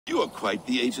You are quite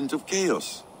the agent of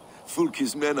chaos.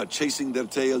 Fulke's men are chasing their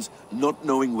tails, not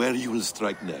knowing where you will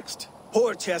strike next.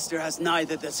 Porchester has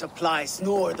neither the supplies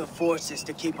nor the forces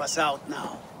to keep us out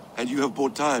now. And you have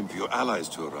bought time for your allies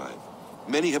to arrive.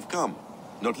 Many have come,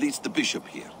 not least the bishop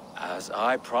here. As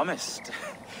I promised.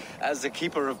 As the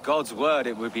keeper of God's word,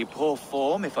 it would be poor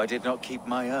form if I did not keep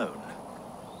my own.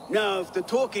 Now, if the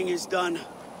talking is done,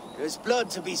 there's blood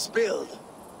to be spilled.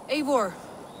 Eivor,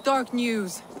 dark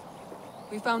news.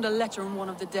 We found a letter on one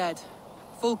of the dead.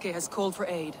 Fulke has called for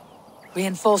aid.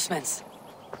 Reinforcements.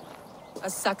 A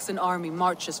Saxon army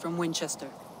marches from Winchester.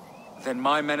 Then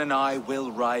my men and I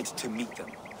will ride to meet them.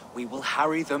 We will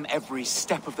harry them every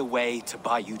step of the way to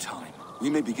buy you time. We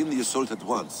may begin the assault at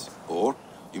once, or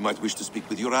you might wish to speak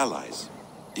with your allies,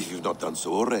 if you've not done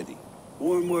so already.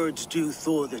 Warm words do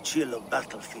thaw the chill of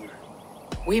battle fear.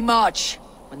 We march.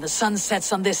 When the sun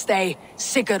sets on this day,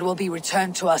 Sigurd will be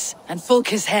returned to us, and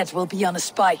Fulke's head will be on a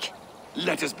spike.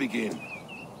 Let us begin.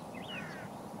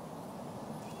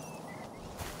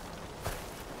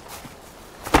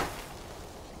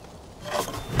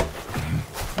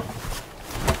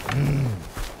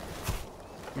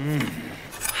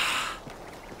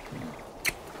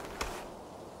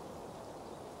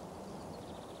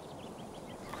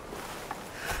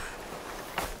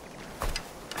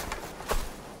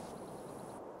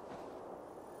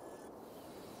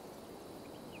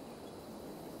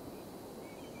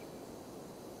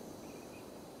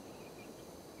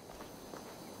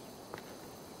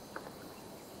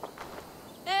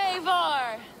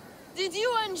 Eivor, did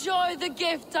you enjoy the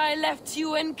gift I left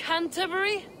you in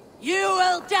Canterbury? You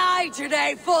will die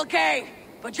today, Fulke!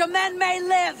 But your men may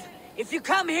live if you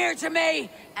come here to me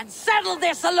and settle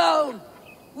this alone!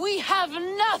 We have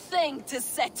nothing to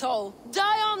settle.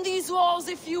 Die on these walls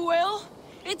if you will.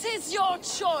 It is your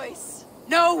choice.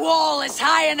 No wall is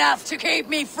high enough to keep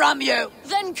me from you!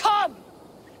 Then come!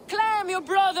 Claim your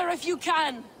brother if you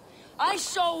can. I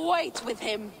shall wait with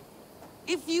him.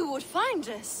 If you would find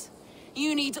us,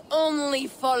 you need only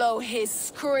follow his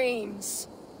screams.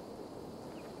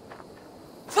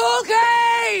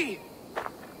 Fulke!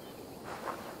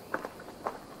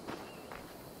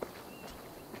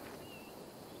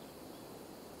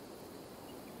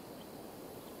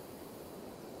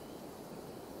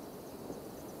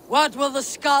 What will the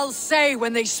skulls say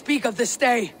when they speak of this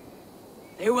day?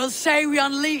 They will say we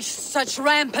unleashed such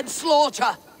rampant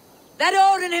slaughter, that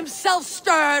Odin himself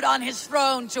stirred on his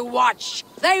throne to watch.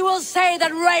 They will say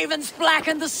that ravens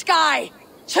blackened the sky,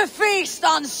 to feast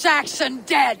on Saxon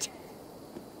dead.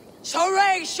 So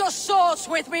raise your swords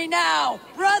with me now,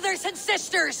 brothers and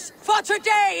sisters, for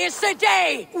today is the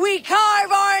day we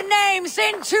carve our names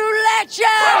into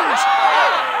legend!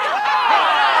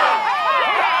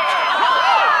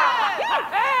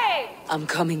 I'm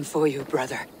coming for you,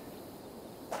 brother.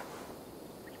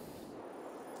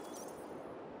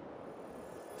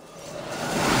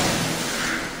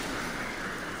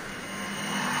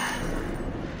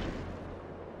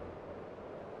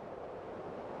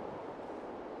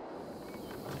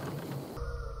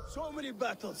 So many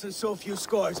battles and so few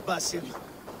scars, Basim.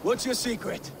 What's your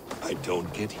secret? I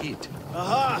don't get hit.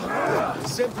 Aha! The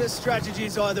simplest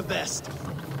strategies are the best.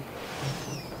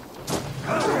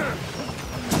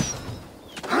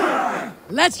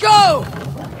 Let's go!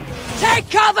 Take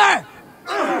cover!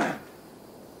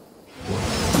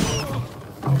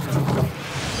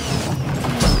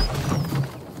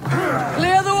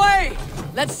 Clear the way!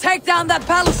 Let's take down that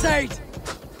palisade!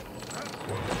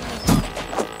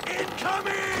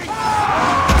 Incoming!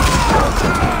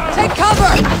 Take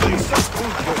cover! This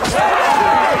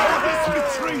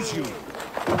betrays you!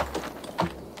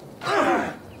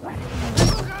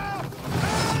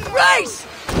 Race!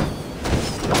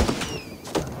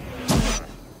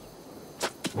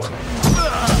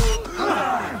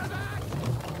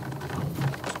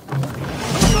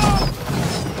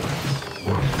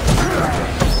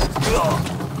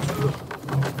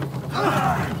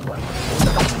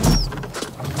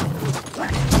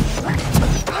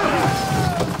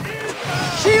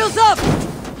 Shields up!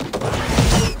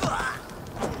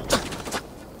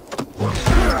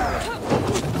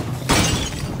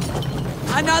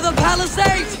 Another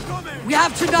palisade! We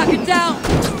have to knock it down!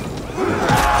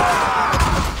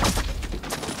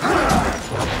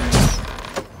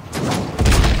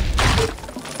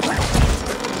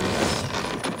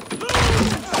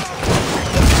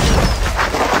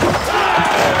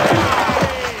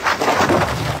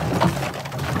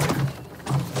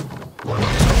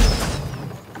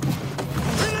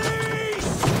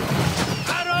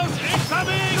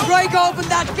 Break open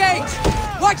that gate!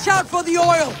 Watch out for the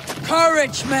oil!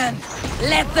 Courage, men!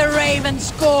 Let the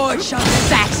ravens gorge on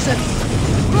Saxon!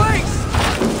 Wait!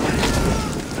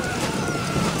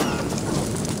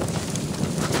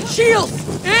 Shields!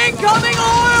 Incoming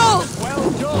oil! Well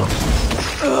done!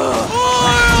 Oil!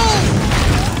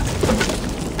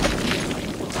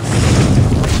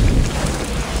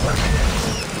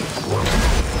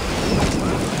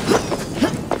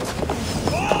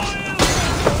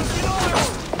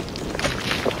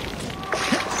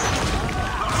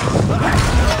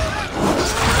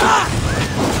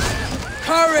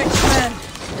 Courage, men!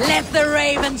 Let the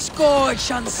raven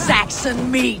scourge on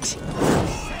Saxon meat!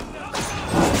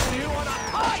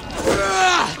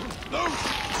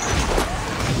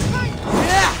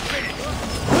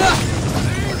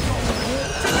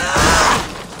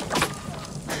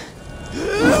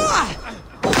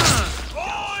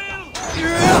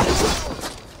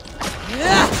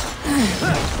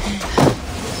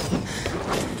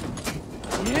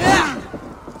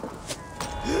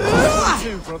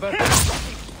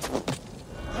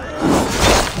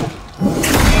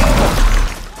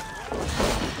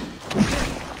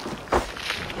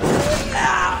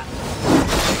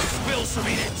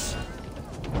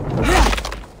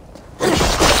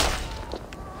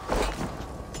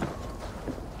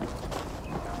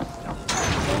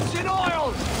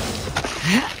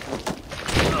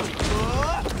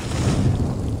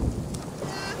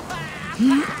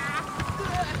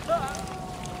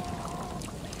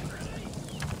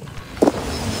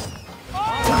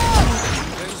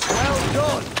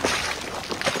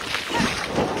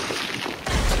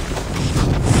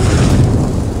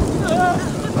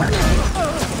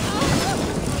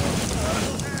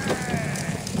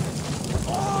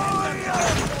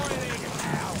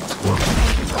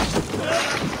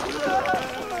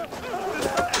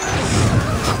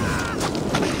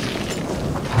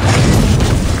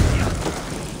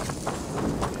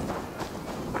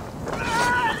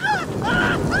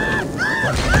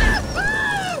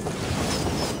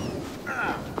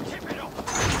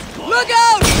 Look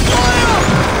out!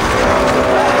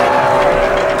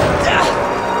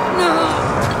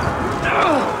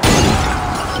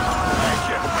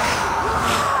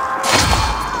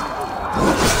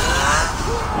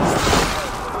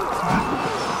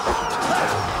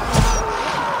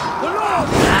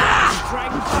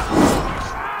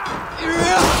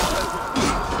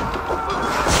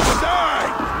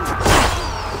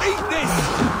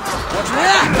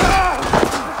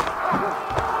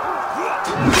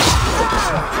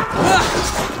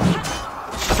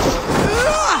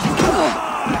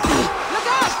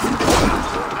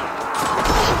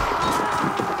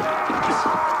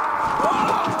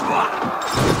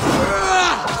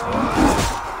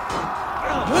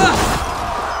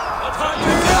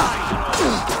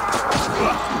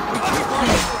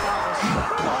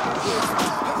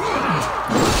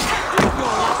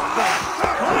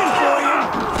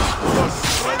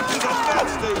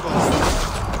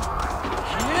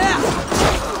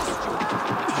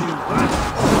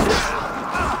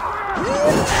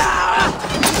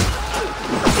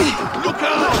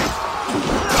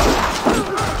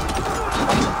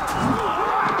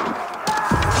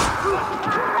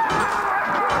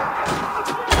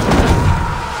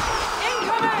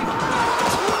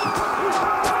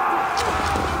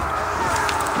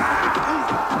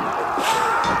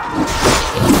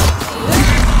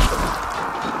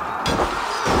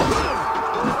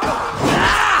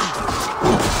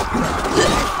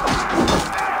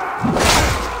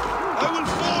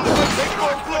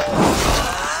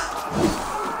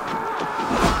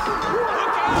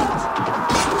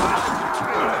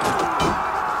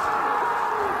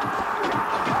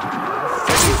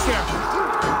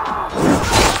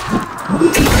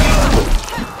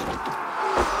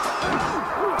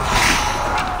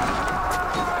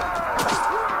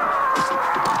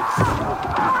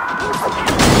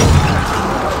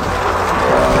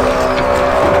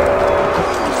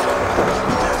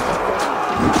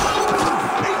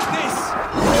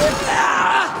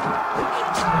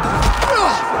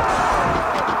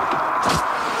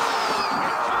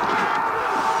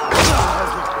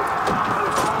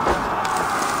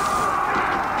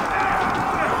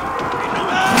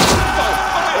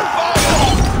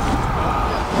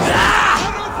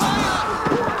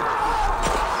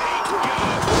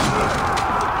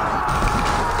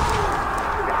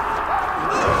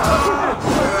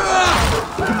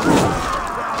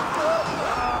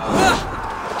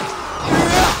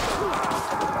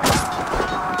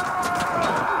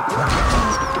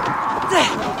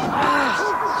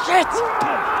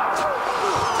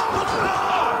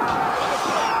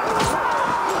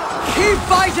 Keep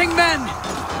fighting, men!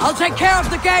 I'll take care of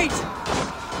the gate!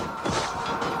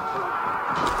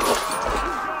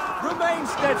 Remain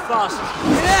steadfast.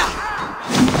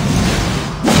 Yeah!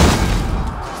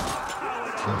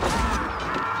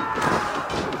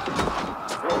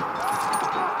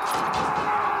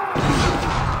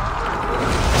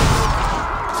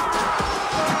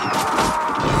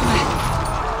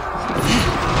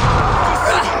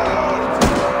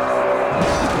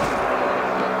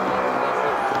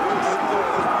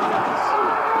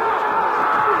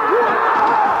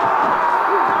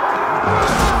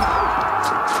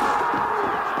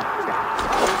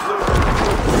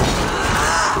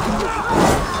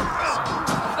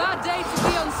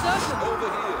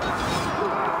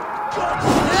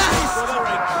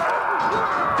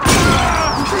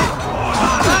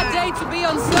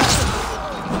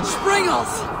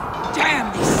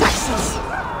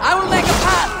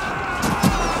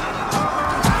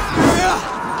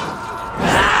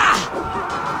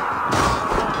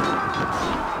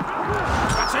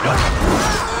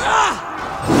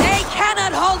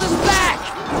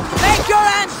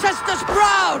 just as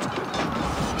proud!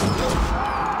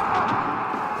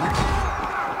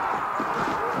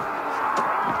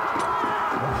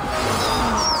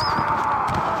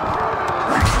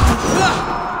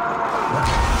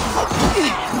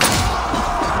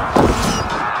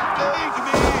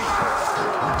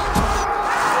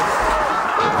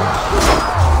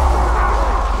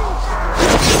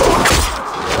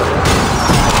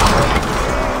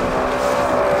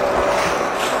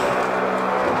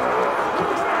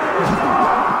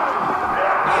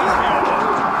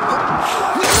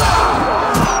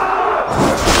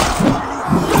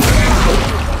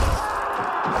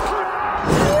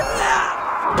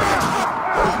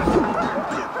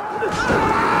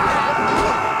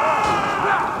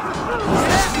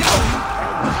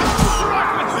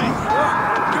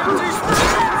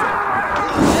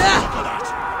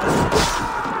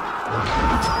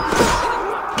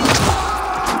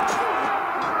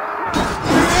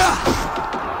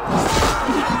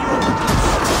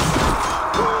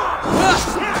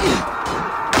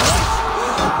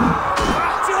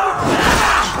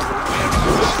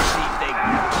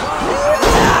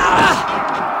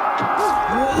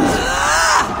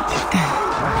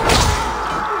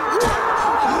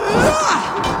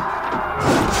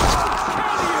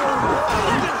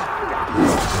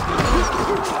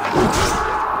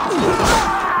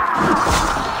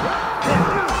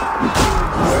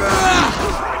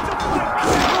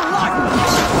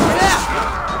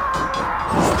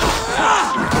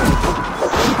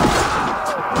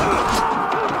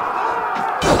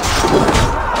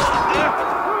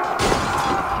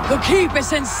 The keep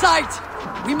is in sight!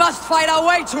 We must fight our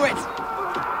way to it!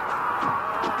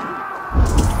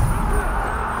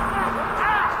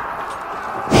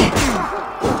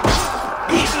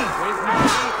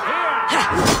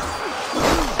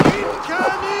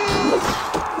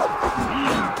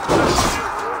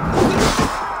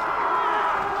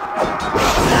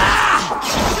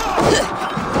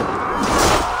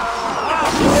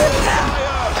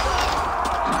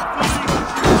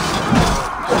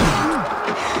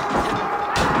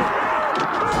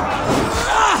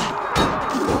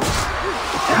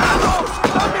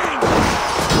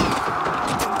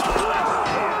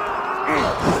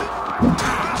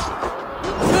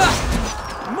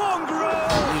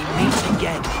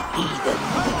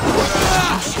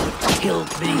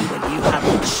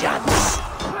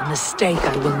 Mistake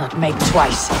I will not make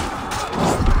twice.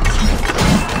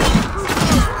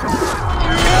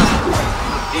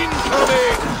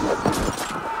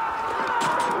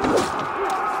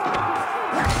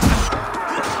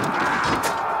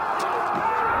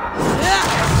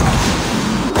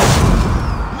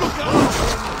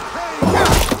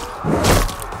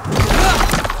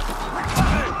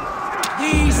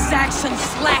 These Saxon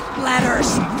slack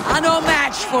bladders are no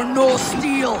match for Norse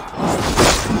steel.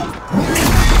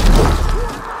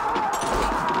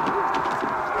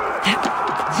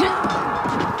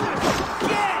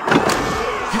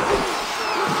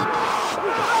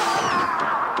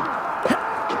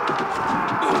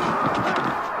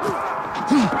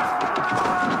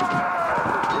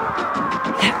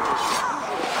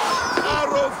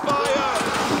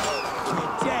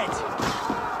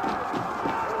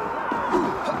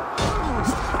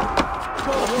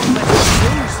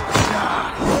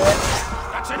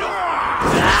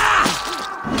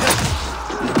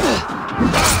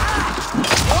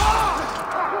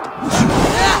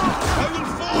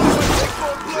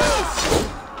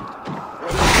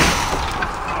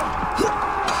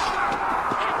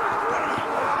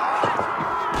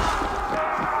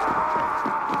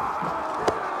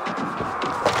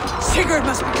 Sigurd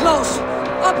must be close!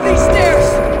 Up these stairs!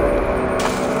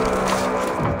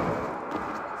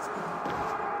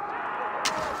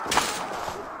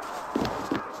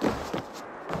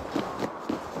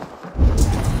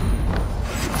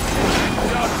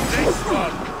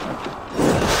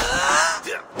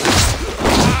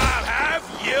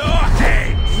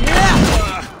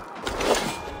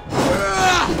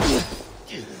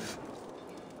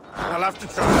 I'll have to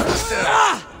try the stairs.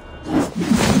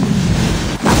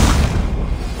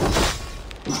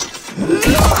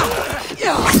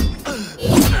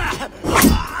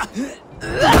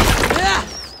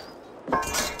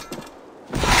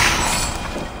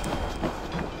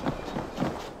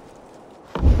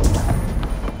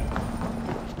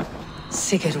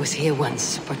 Sigurd was here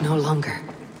once, but no longer.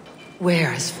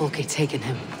 Where has Folke taken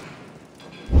him?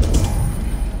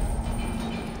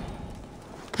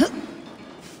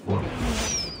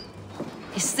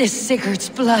 Is this Sigurd's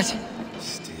blood?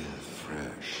 Still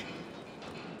fresh.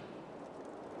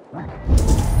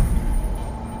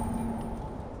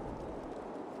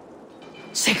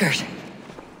 Sigurd!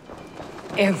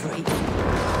 every...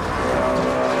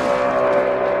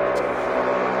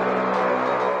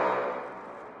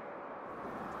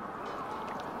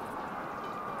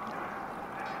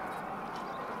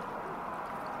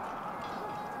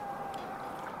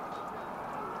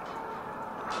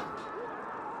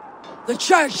 The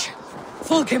church!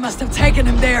 Fulke must have taken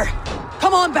him there.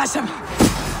 Come on, Basim!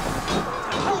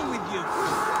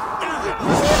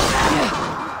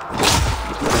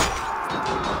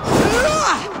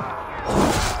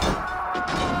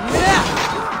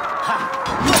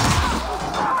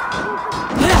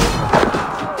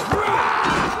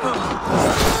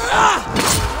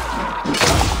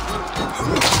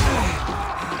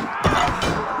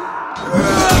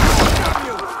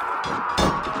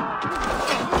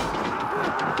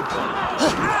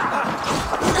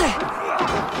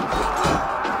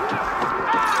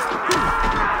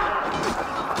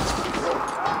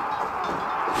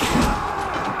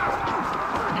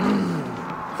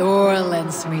 Thor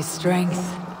lends me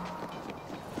strength.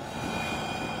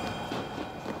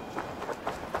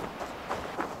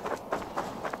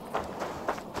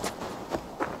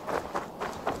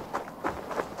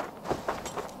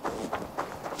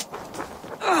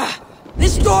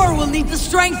 This door will need the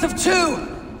strength of two!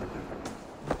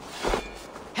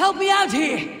 Help me out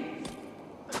here!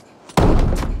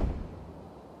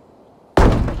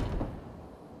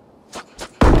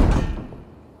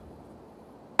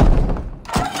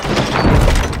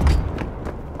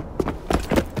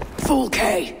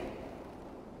 Fulke!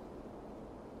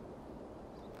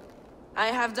 I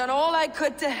have done all I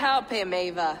could to help him,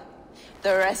 Ava.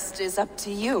 The rest is up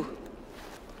to you.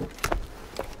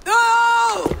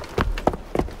 No!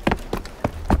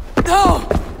 No!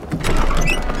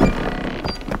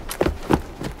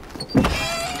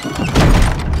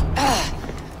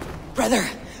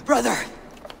 Brother!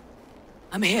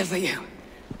 I'm here for you.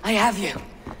 I have you.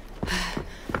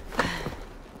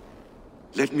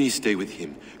 Let me stay with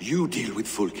him. You deal with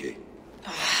Fulke.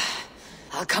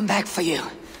 I'll come back for you.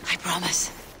 I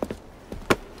promise.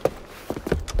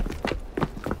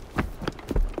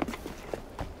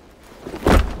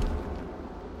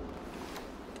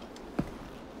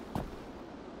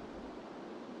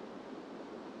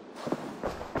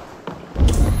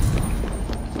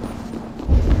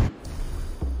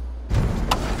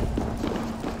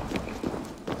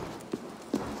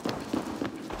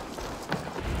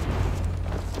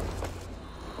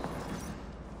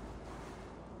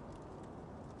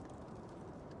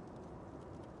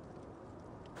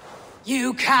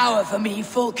 You cower for me,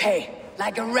 Fulke,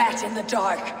 like a rat in the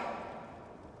dark.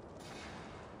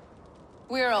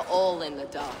 We're all in the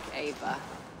dark, Ava.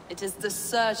 It is the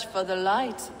search for the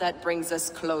light that brings us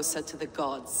closer to the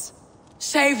gods.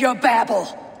 Save your babble.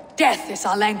 Death is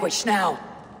our language now.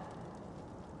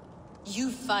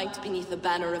 You fight beneath the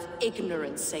banner of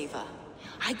ignorance, Ava.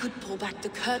 I could pull back the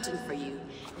curtain for you,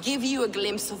 give you a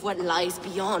glimpse of what lies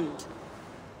beyond.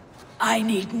 I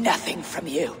need nothing from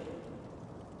you.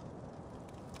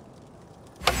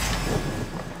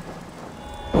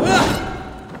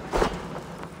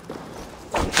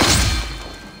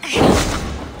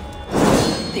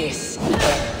 This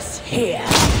ends here.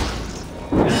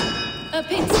 A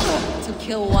pity to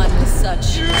kill one with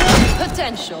such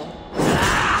potential.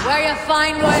 Where your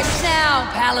fine words now,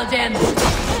 Paladin?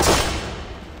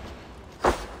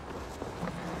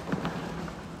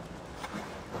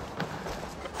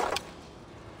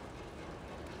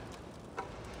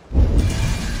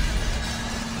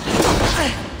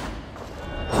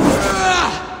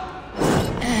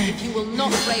 If you will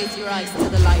not raise your eyes to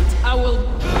the light, I will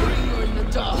bring you in the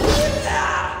dark.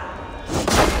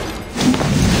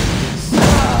 So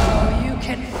you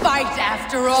can fight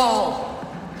after all.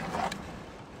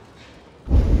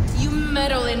 You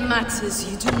meddle in matters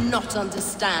you do not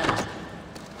understand.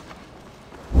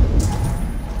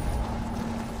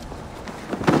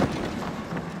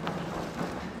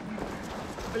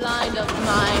 Blind of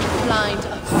mind, blind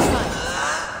of sight.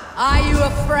 Are you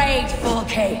afraid,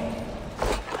 Fulke?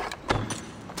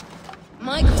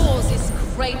 My cause is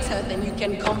greater than you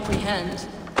can comprehend.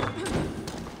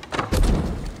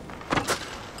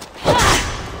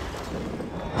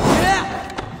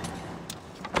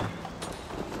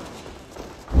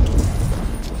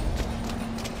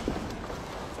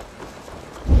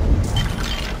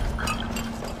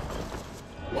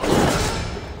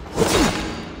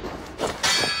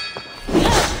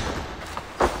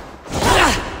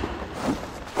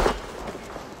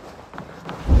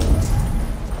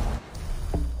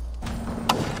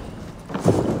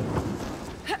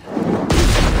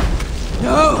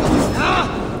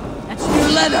 That's your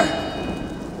leather!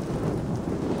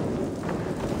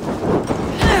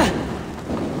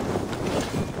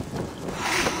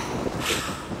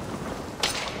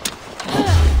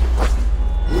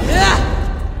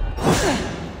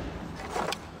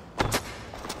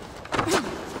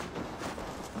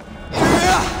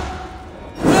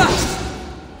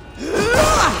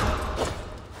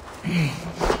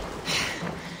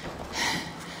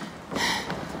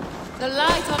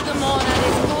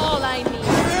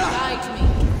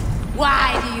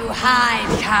 behind,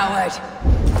 coward!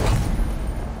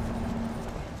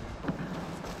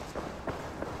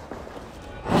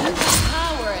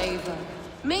 Power, Ava.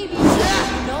 Maybe you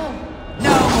know.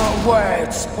 No more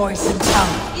words, poison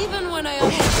tongue. Even when I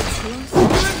hold the truth, you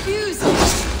refuse it.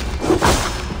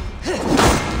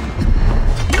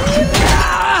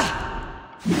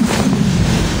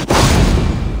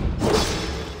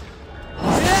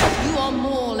 You are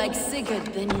more like Sigurd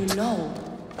than you know.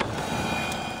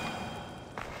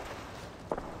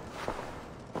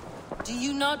 Do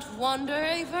you not wonder,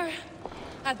 Eivor,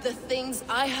 at the things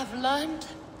I have learned?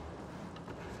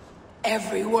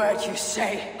 Every word you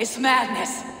say is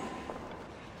madness.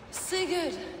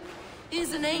 Sigurd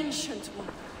is an ancient one,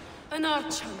 an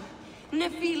archer,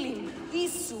 Nephilim,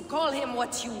 Isu, call him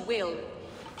what you will.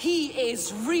 He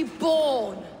is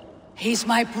reborn. He's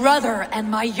my brother and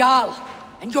my Jarl,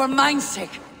 and you're mindsick.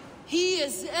 He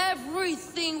is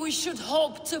everything we should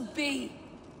hope to be.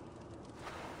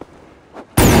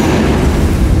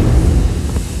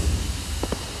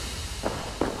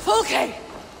 Fulke!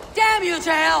 Damn you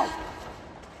to hell!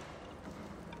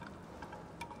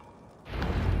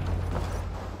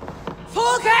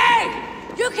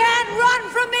 Fulke! You can't run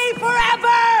from me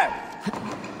forever!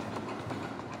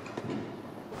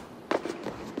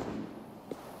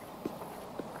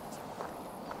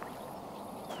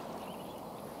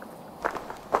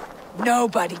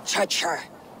 Nobody touch her.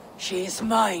 She is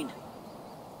mine.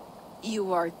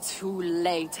 You are too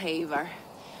late, Eivor.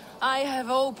 I have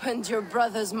opened your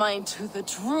brother's mind to the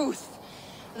truth.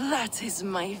 That is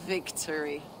my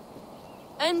victory.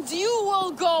 And you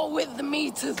will go with me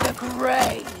to the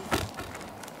grave.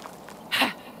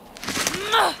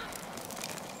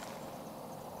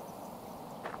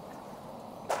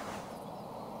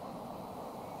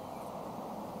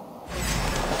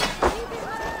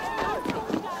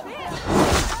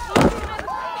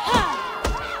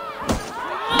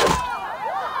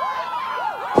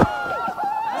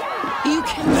 You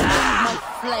can live my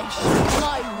flesh.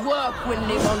 My work will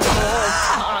live on for all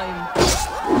time.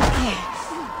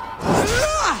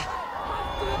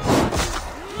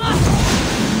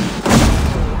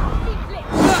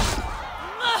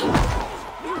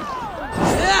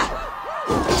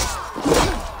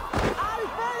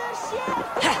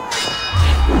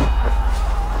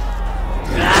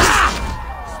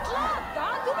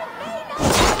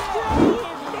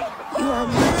 You are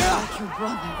more like your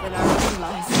brother than I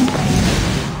realized.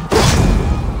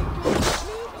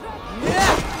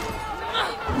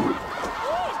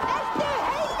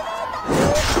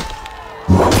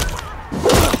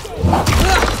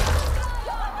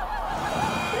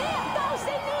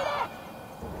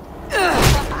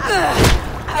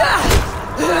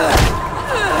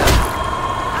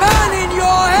 Burn in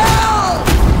your hell!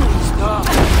 Stop!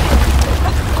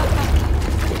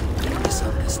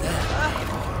 Misunderstand.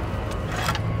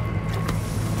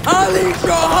 I'll eat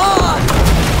your heart!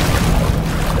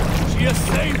 She has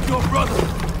saved your brother!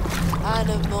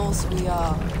 Animals we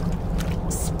are.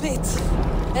 Spit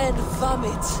and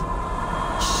vomit.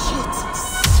 Shit.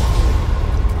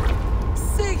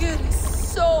 Sigurd is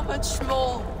so much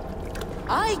more.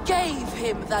 I gave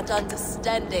him that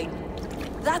understanding.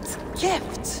 That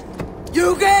gift.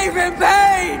 You gave him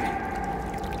pain!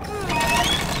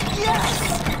 Yes!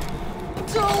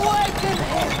 To awaken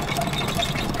him!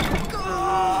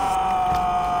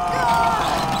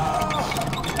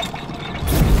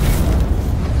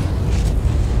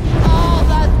 All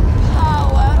that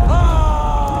power,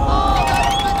 all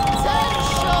that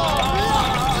potential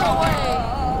locked away!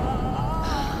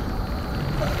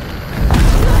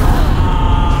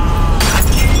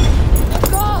 A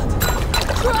god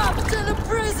trapped in a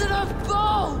prison of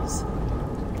bones!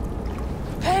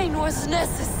 Pain was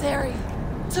necessary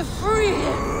to free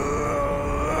him!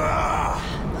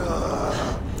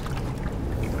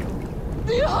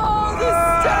 Behold this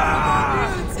terrible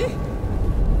beauty!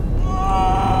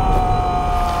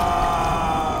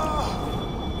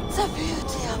 The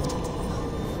beauty of the divine.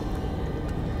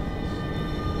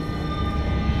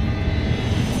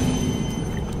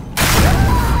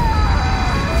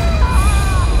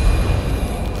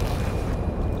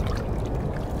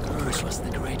 Hers was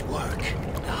the great work,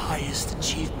 the highest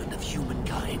achievement of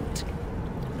humankind.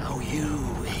 Now you,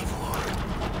 Eivor,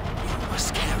 you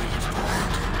must carry it forward.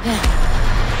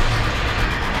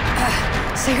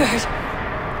 Sigurd!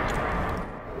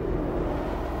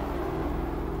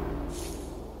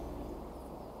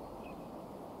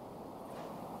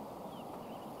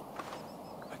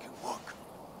 I can walk.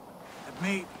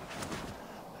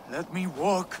 Let me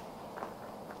walk.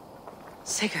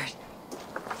 Sigurd.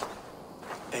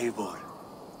 Eivor.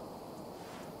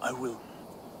 I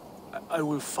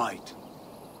will fight.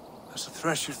 As a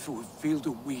thresher through a field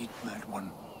of wheat, mad one.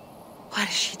 What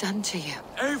has she done to you?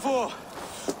 Eivor!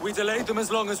 We delayed them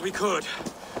as long as we could.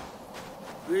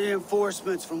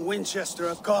 Reinforcements from Winchester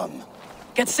have come.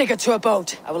 Get Sigurd to a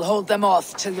boat. I will hold them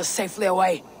off till you're safely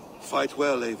away. Fight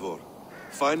well, Eivor.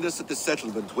 Find us at the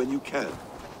settlement when you can.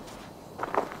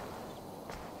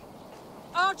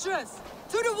 Archers!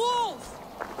 To the walls!